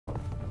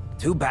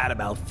Too bad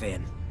about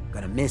Finn.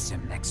 Gonna miss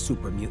him next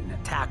super mutant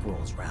attack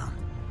rolls round.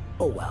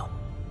 Oh well.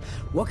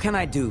 What can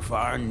I do for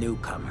our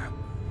newcomer?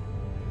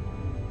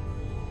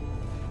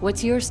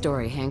 What's your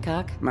story,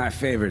 Hancock? My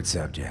favorite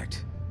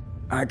subject.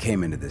 I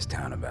came into this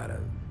town about a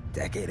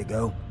decade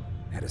ago.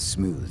 Had a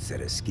smooth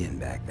set of skin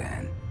back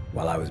then.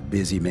 While I was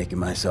busy making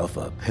myself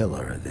a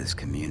pillar of this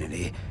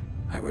community,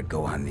 I would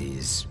go on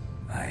these,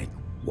 like,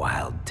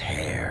 wild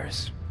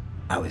tears.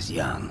 I was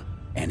young.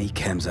 Any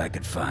chems I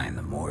could find,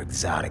 the more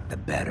exotic the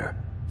better.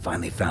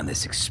 Finally found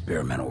this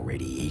experimental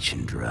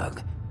radiation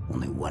drug.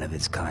 Only one of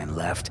its kind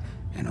left,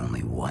 and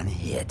only one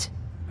hit.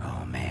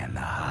 Oh man, the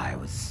high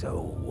was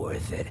so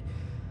worth it.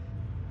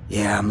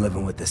 Yeah, I'm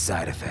living with the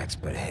side effects,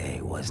 but hey,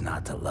 what's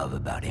not to love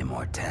about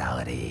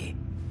immortality?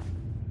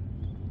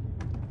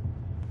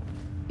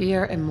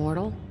 You're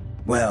immortal?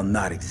 Well,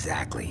 not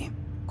exactly.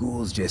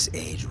 Ghouls just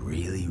age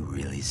really,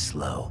 really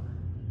slow.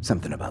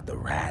 Something about the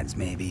rads,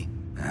 maybe?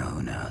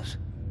 Who knows?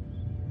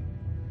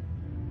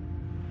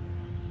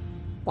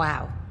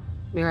 Wow.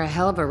 You're a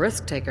hell of a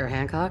risk taker,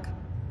 Hancock.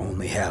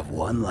 Only have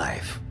one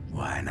life.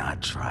 Why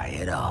not try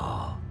it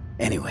all?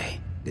 Anyway,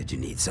 did you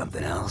need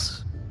something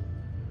else?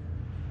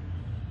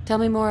 Tell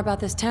me more about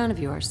this town of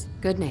yours,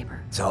 Good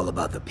Neighbor. It's all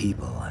about the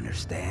people,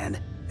 understand?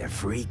 They're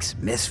freaks,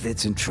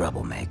 misfits, and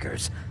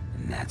troublemakers,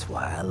 and that's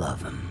why I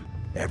love them.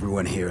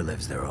 Everyone here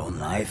lives their own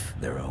life,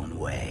 their own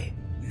way.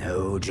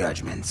 No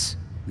judgments.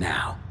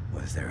 Now,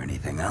 was there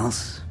anything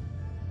else?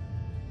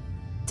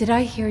 Did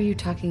I hear you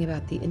talking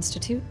about the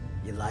Institute?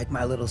 You like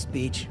my little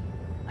speech?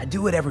 I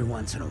do it every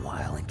once in a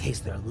while in case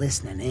they're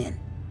listening in.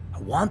 I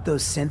want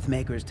those synth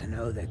makers to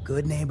know that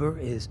Good Neighbor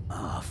is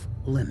off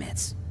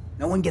limits.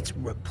 No one gets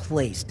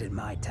replaced in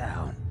my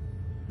town.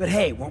 But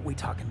hey, weren't we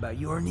talking about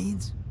your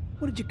needs?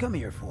 What did you come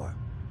here for?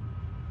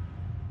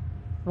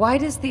 Why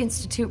does the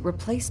Institute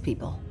replace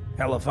people?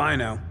 Hell if I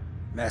know.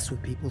 Mess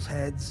with people's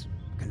heads,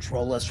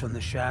 control us from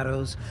the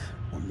shadows,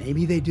 or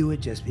maybe they do it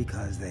just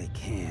because they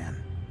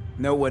can.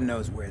 No one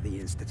knows where the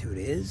Institute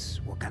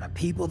is, what kind of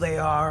people they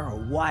are, or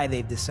why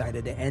they've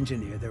decided to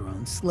engineer their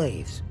own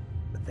slaves.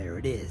 But there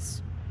it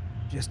is.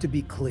 Just to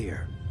be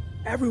clear,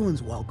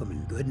 everyone's welcome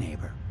in Good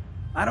Neighbor.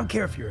 I don't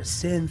care if you're a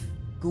synth,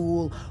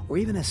 ghoul, or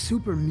even a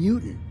super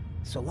mutant,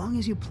 so long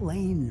as you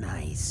play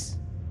nice.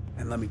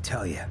 And let me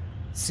tell you,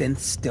 synths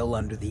still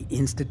under the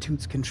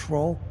Institute's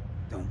control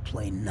don't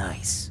play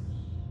nice.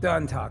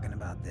 Done talking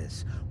about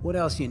this. What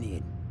else you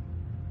need?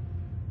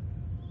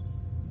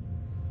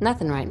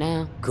 Nothing right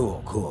now.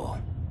 Cool,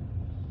 cool.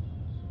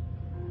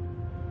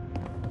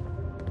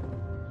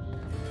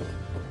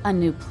 A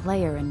new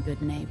player in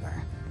Good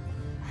Neighbor.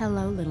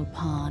 Hello, little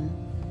pawn.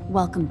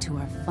 Welcome to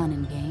our fun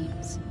and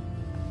games.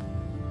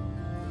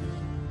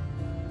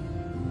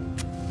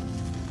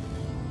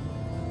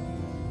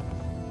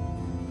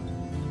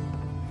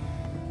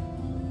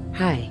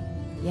 Hi.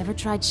 You ever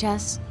tried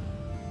chess?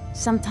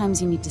 Sometimes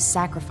you need to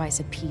sacrifice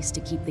a piece to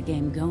keep the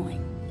game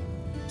going.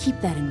 Keep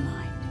that in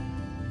mind.